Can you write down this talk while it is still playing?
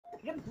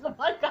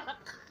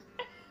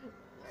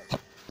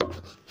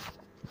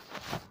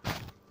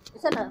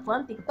Sana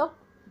kuan TikTok.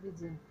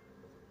 Video.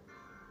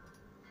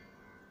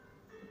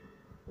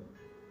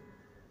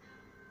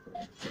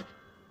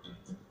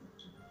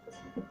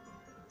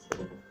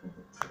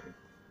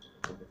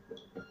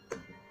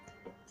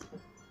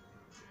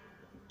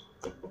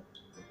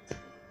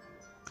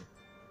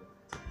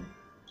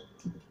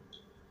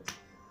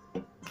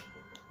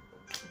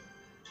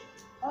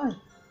 Ay.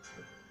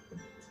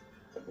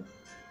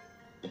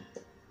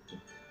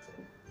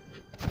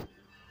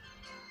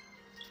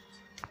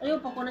 Ayaw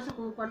pa ko na sa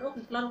kung paano.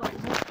 Kung klaro ka mo.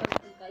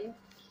 Kayo.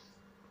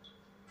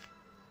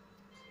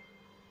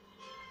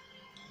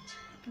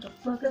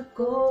 Kapag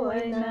ako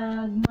ay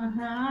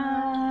nagmahal,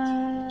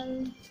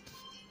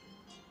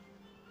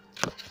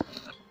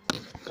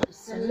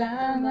 isa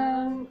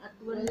lamang at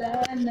wala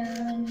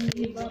nang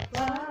iba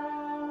pa,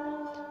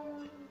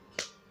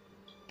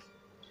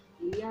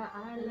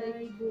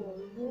 Iaalay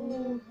buong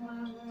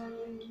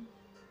buhay.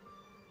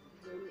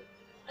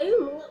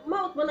 ayun,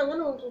 maot mo nang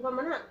ano, kung ka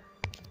man na.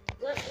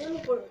 Ano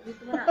po,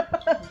 dito na.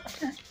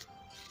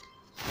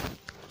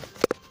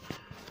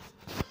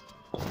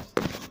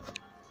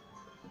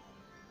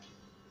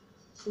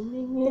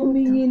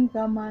 Tumingin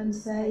ka man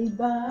sa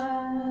iba,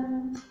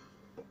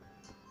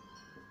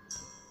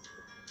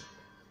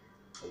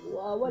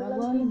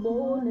 wawalang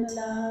ibo na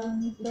lang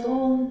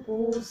itong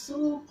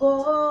puso ko.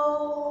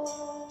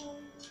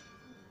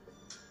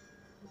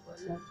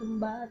 Wala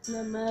sumbat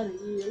na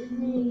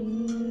maririnig.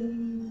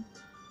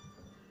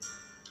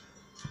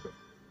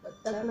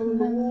 Patak ng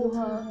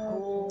luha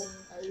ko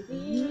ay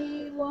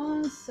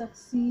Iwang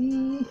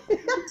saksi.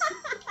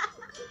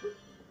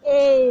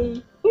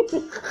 eh.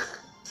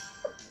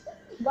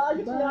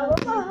 Bakit nga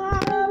ba?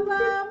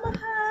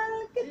 Mahal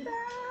kita.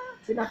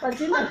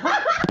 Pinapansin na.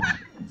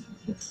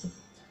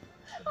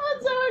 Oh,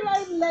 sorry,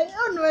 I'm like,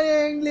 ano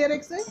yung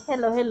lyrics eh?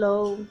 Hello,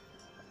 hello.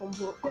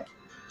 Kumbo.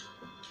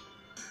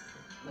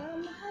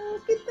 Mahal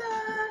kita,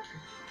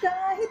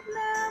 kahit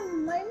na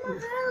may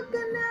mahal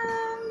ka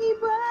ng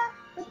iba.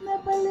 Ba't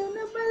nabaliw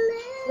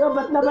Yo,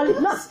 ba't nabalik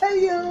na?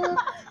 sa'yo?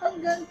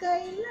 Hanggang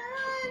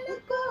kailan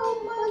ako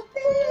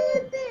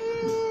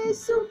magtitiis?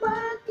 So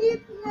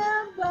bakit nga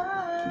ba?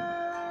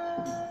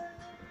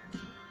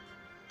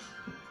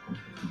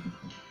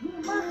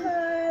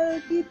 Mahal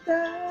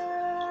kita.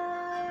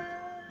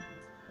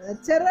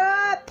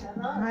 Charot!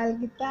 Mahal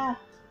kita.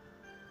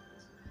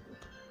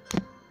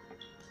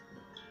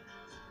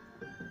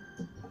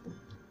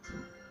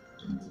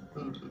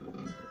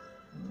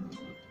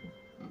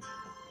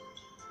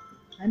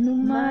 Ano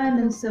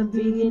man ang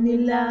sabihin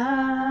nila,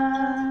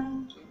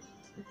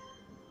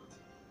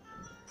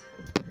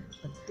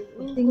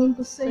 tingin ko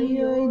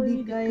sa'yo'y di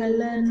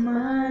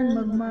kailanman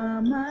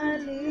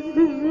magmamali.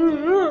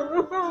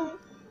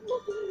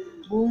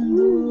 Buong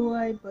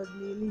buhay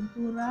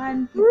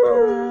paglilingkuran kita,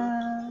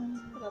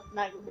 Sarap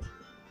na.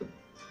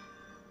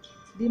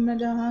 di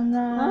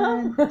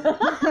maghahangan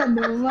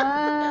ano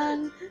man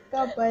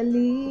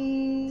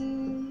kapalit.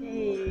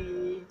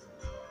 Eh.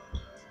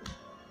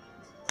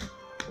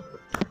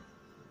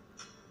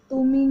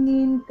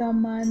 Tumingin ka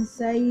man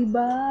sa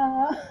iba,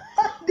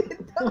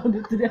 Dito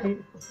dahil.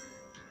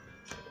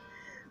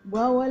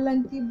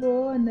 wawalang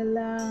kibo na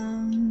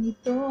lang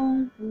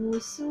itong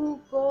puso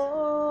ko.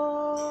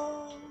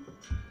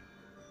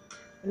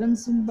 Walang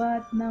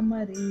sumbat na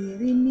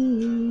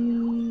maririnig.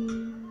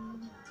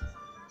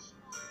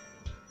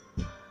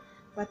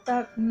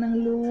 Patak ng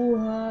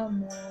luha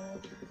mo,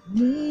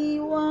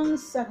 niwang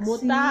saksi.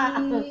 Muta.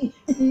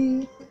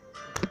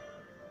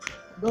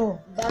 Go.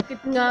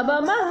 Bakit nga ba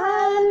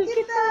mahal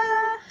Kita,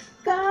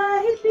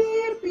 kahit di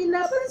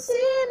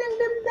pinapansin ang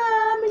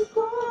damdamin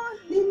ko,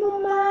 di mo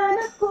man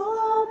ako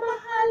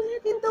mahal,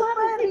 ito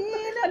pa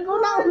rin ako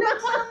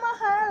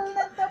nagmamahal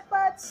na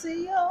tapat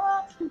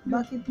sa'yo.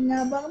 Bakit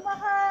nga bang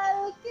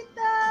mahal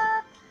kita,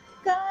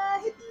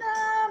 kahit na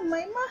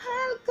may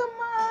mahal ka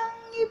mang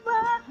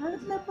iba, at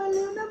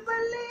nabaliw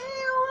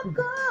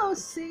ako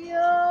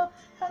sa'yo.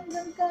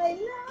 Hanggang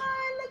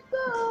kailan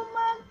ako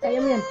Kaya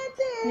mo yan.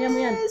 Kaya mo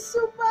yan. magtitiis?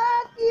 So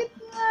bakit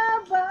nga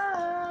ba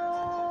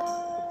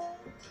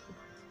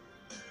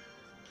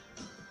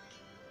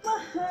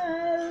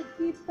mahal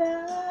kita?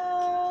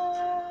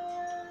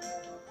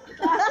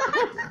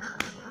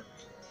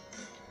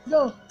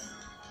 Go!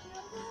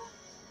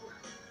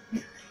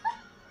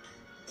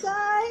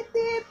 Kahit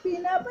di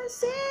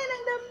pinapansin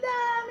ang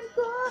damdamin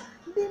ko,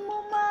 di mo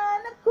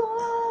man ako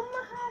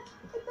mahal,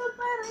 ito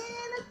pa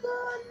rin ako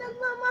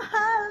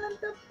nagmamahal ng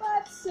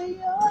tapat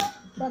sa'yo.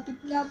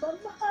 Bakit nga ba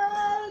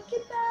mahal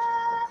kita,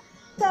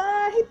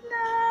 kahit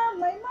na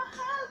may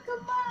mahal ka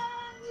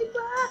mang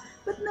iba?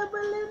 Ba't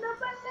nabaliw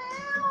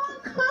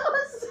ako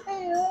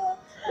sa'yo?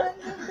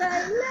 Hanggang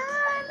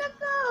kailan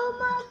ako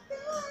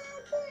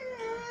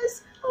magtitiis?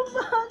 O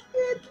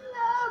bakit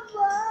nga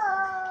ba?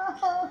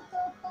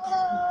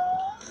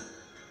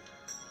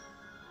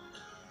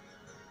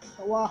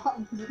 Kawahan.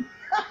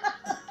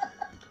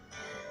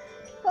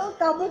 Oh,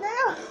 kabo na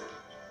yun.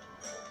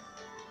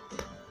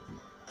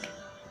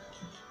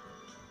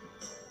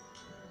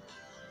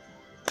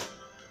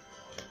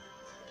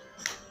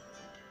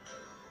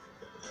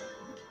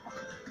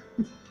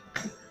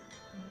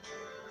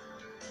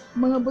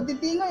 Mga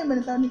butitingo yung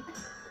manitaw ni.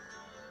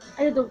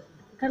 Ayo to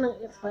kanang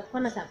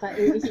kana sa pa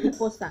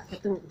i-post sa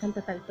katong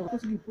kanta tag to.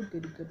 Tapos gipod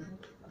kayo dito.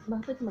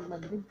 Bakit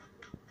magmadrid?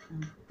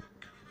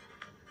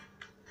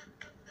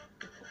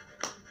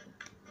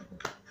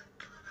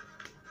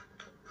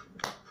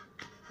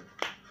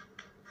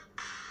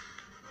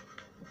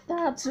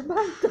 That's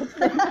bakit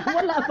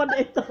wala pa na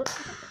ito.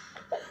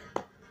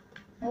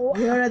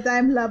 You're a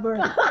time lover.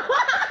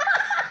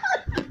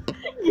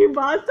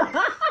 Gibasa.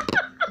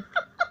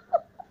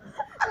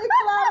 Ay,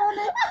 klaro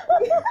na.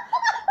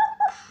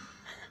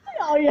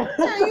 Oh yeah.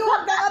 Yung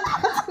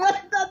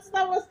that's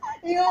tapos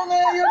yung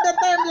you're the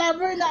time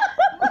lover na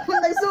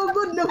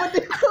nagsugod naman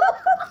dito.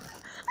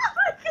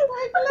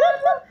 Ay,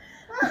 klaro.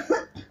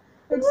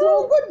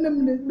 Nagsugod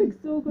naman.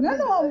 Nagsugod.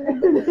 Ngano ang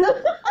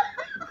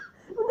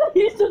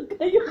Nahisog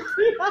kayo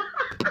siya.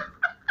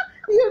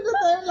 you're the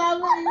time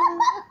lover.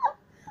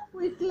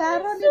 Uy,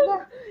 klaro, di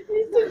ba?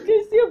 Isog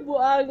kayo siya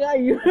buanga.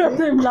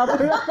 Yun ang lapar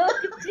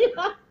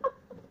siya.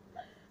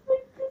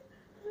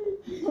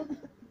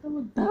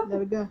 Tawag ta?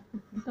 Larga.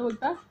 Tawag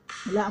ta?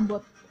 Wala ang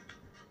bot.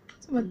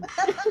 Sumata.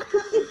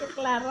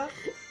 Klaro.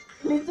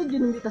 Lito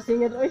yun hindi ta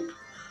singer, oy.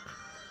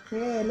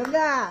 Okay,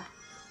 larga.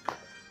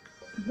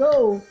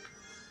 Go.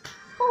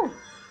 Oh.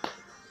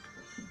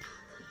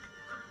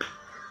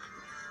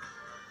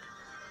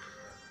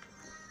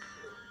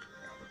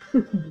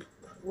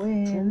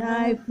 When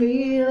I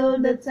feel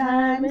the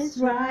time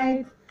is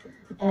right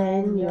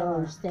And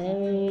you're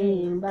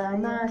staying by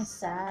my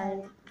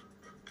side.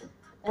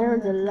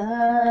 And the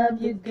love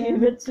you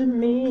give it to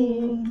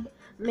me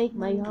make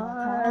my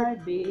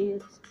heart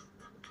beat.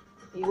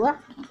 Iwa?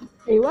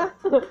 Iwa?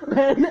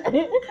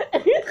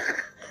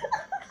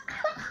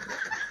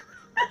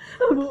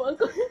 Buwan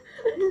ko.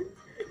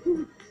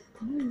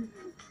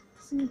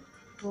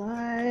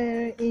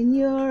 Fire in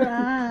your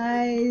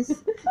eyes,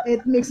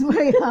 it makes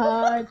my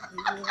heart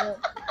feel.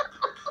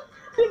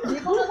 Di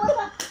ko na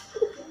ba?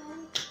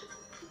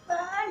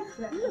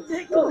 Hindi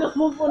ko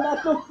gamo po na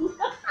ito.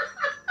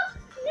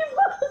 Di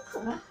ba?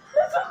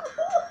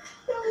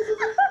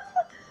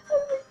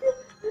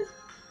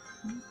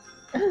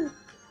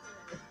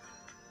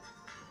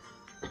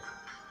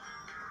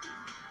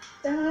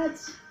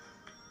 Touch.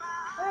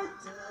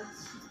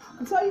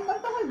 So, yung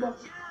kanta kayo ba?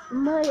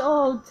 My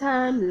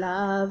old-time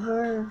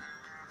lover.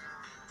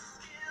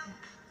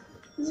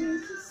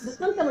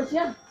 Kanta mo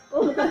siya.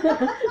 Oh,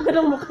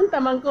 ganun mo kanta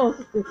man ko.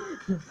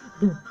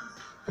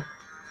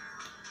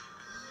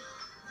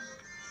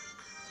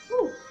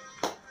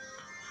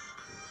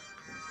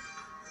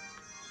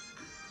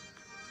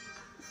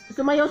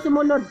 Sumayaw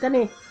sumunod ka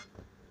ni.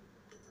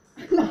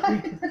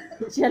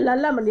 Siya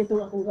lala man dito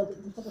akong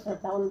gusto ko sa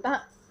taon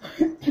ta.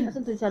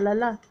 Asan to siya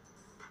lala?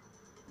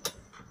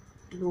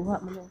 Luha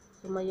man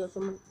sumayaw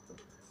sumunod.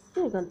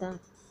 Sino kanta?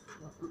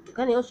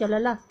 Kani o siya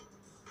lala.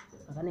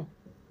 Kani.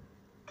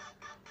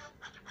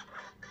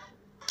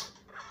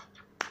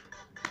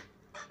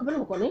 Kabalo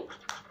mo ko ni?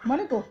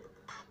 Mali ko.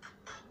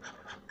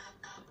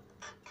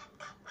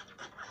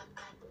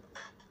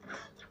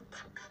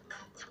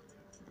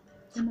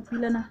 Ano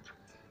pila na?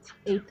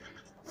 8.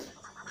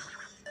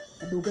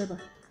 Adugay ba?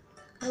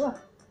 Aywa.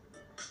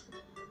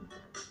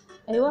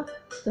 Aywa.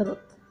 Sarot.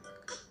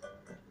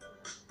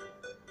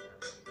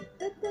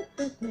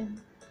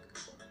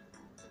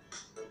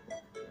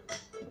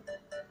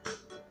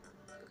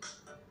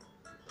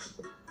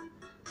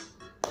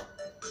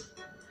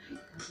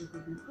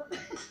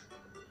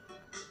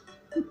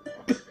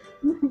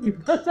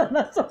 Gibasa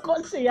na sa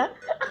siya.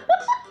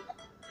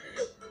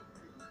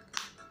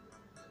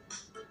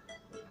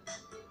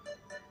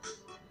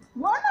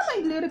 Wala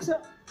may lyrics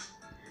sa...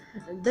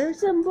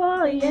 There's a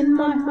boy in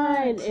my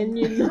mind and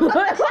you know.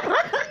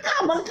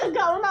 Kamang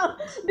kagaw na.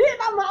 Di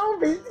na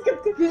maubis.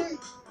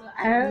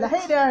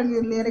 Lahi na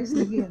ang lyrics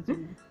lagi.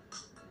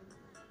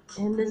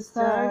 And the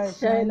stars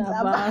shine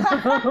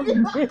above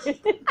me.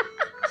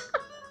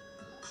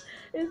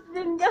 It's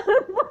been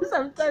gone for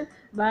some time,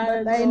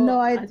 but I know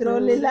I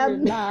truly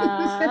love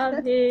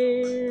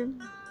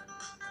him.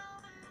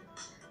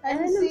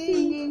 I'm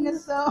singing a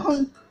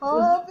song,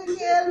 hoping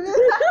he'll be...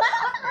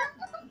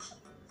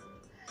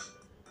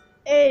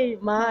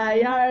 Hey, my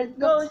heart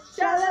goes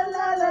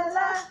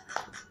sha-la-la-la-la,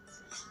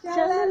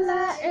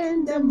 sha-la-la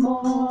in the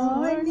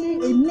morning.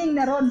 Evening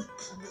na ron.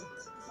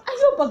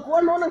 Ayaw, pag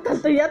kuha mo ng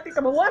kantayati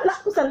ka, mawala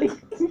ko sa link.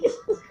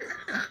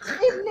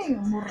 Evening,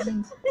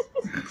 morning.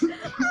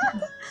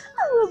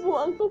 Ang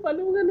labuang ko,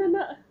 palungan na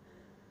na.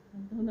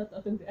 Ano na ito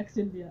atong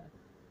reaction niya?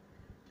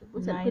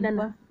 Saan 9 pila pa.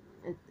 na?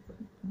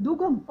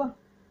 Dugang pa.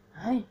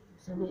 Ay,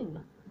 saan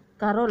na?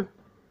 Carol.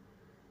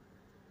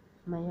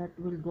 My heart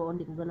will go on.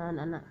 Di ko ganahan,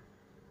 anak.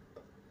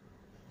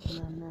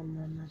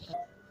 Na.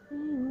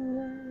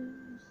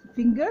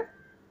 Finger?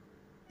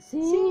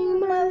 Sing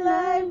Sing my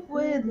life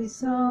with his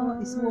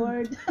song, his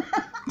word.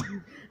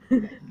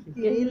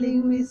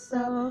 Killing me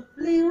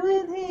softly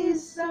with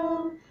his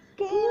song.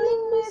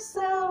 Killing me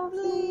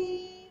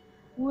softly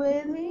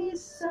with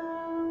his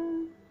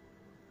song.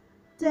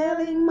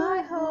 Telling my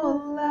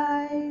whole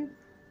life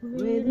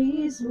with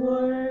his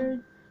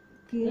word.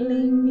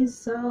 killing me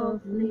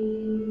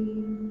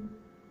softly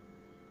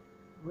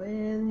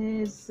with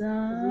his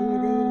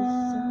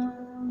song.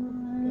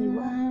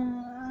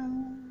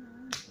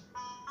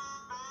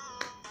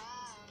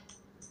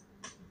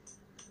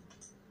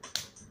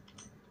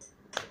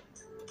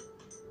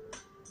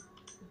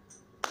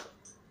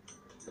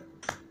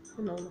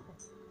 Ano ko?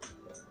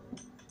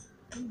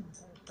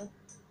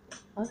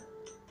 Ay,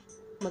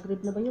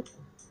 mag-rib na ba yun?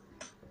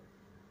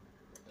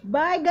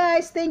 Bye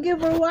guys, thank you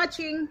for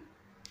watching.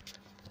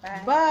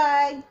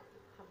 Bye.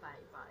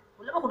 Bye, bye.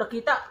 Wala ako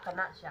nakita.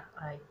 Kana siya.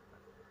 Ay.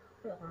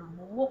 Ay, akong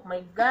buhok. My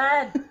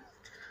God.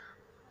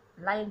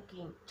 Lion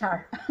King.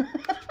 Char.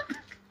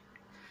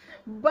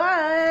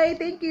 Bye,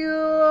 thank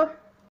you.